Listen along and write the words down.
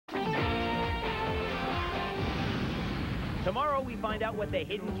Tomorrow, we find out what the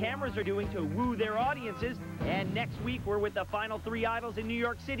hidden cameras are doing to woo their audiences. And next week, we're with the final 3 idols in New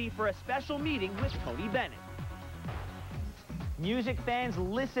York City for a special meeting with Tony Bennett. Music fans,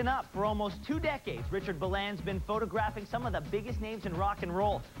 listen up. For almost 2 decades, Richard Beland's been photographing some of the biggest names in rock and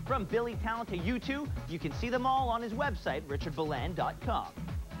roll. From Billy Talent to U2, you can see them all on his website, richardbeland.com.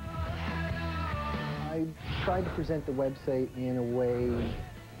 I tried to present the website in a way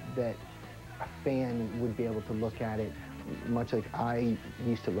that a fan would be able to look at it much like I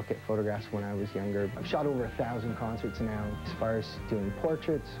used to look at photographs when I was younger. I've shot over 1,000 concerts now. As far as doing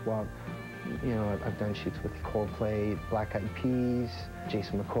portraits, well, you know, I've done shoots with Coldplay, Black Eyed Peas,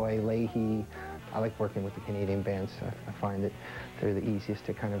 Jason McCoy, Leahy. I like working with the Canadian bands. I find that they're the easiest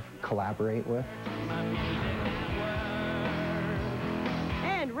to kind of collaborate with.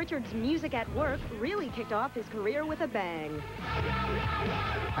 And Richard's music at work really kicked off his career with a bang.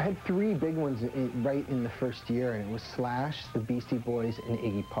 I had 3 big ones right in the first year, and it was Slash, the Beastie Boys, and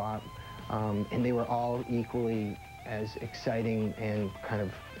Iggy Pop. And they were all equally as exciting and kind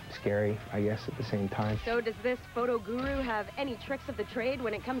of scary, I guess, at the same time. So does this photo guru have any tricks of the trade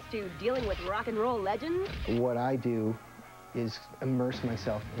when it comes to dealing with rock and roll legends? What I do is immerse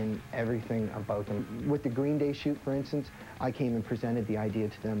myself in everything about them. With the Green Day shoot, for instance, I came and presented the idea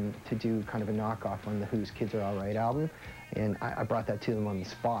to them to do kind of a knockoff on the Who's Kids Are All Right album, and I brought that to them on the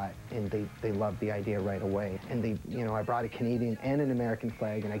spot, and they loved the idea right away. And you know, I brought a Canadian and an American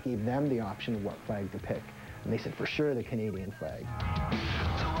flag, and I gave them the option of what flag to pick. And they said, for sure, the Canadian flag.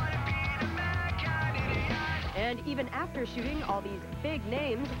 And even after shooting all these big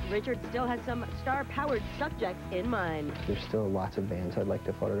names, Richard still has some star-powered subjects in mind. There's still lots of bands I'd like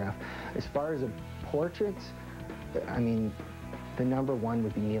to photograph. As far as portraits, I mean, the #1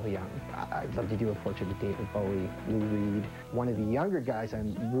 would be Neil Young. I'd love to do a portrait of David Bowie, Lou Reed. One of the younger guys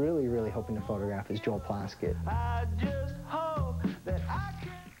I'm really, really hoping to photograph is Joel Plaskett. I just hope that I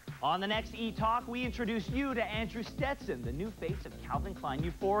can... On the next Etalk, we introduce you to Andrew Stetson, the new face of Calvin Klein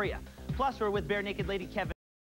Euphoria. Plus, we're with Bare Naked Lady Kevin.